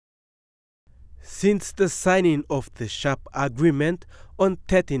Since the signing of the SHAP agreement on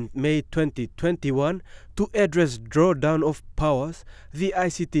 13 May 2021 to address drawdown of powers, the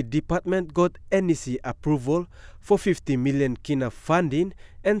ICT department got NEC approval for 50 million kina funding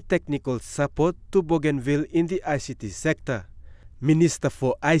and technical support to Bougainville in the ICT sector. Minister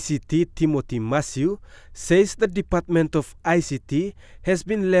for ICT Timothy Massieu says the Department of ICT has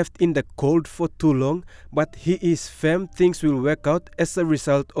been left in the cold for too long, but he is firm things will work out as a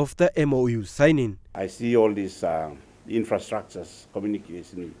result of the MOU signing. I see all these infrastructures,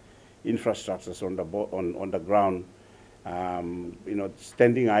 communication infrastructures on the ground,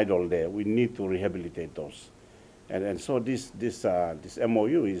 standing idle there. We need to rehabilitate those, and so this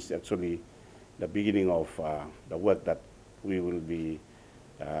MOU is actually the beginning of the work that we will be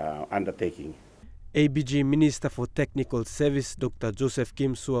undertaking. ABG Minister for Technical Service Dr. Joseph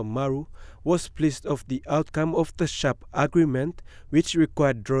Kim Sua Maru was pleased of the outcome of the SHAP agreement, which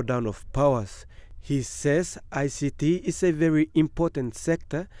required drawdown of powers. He says ICT is a very important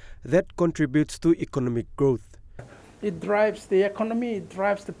sector that contributes to economic growth. It drives the economy, it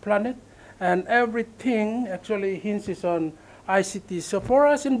drives the planet, and everything actually hinges on ICT. So for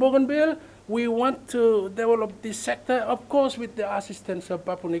us in Bougainville, we want to develop this sector, of course, with the assistance of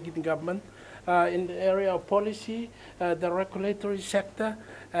Papua New Guinea government in the area of policy, the regulatory sector,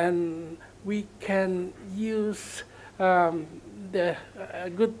 and we can use the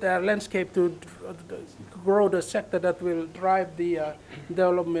good landscape to grow the sector that will drive the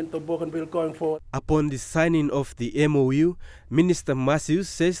development of Bougainville going forward. Upon the signing of the MOU, Minister Massieu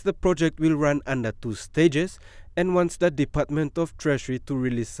says the project will run under 2 stages and wants the Department of Treasury to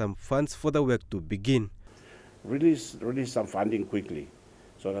release some funds for the work to begin. Release some funding quickly,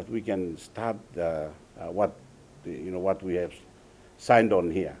 so that we can start what we have signed on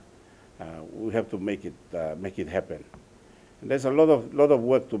here. We have to make it happen. And there's a lot of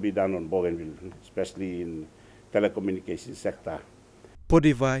work to be done on Bougainville, especially in telecommunications sector.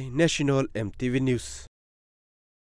 Podivai, National EMTV News.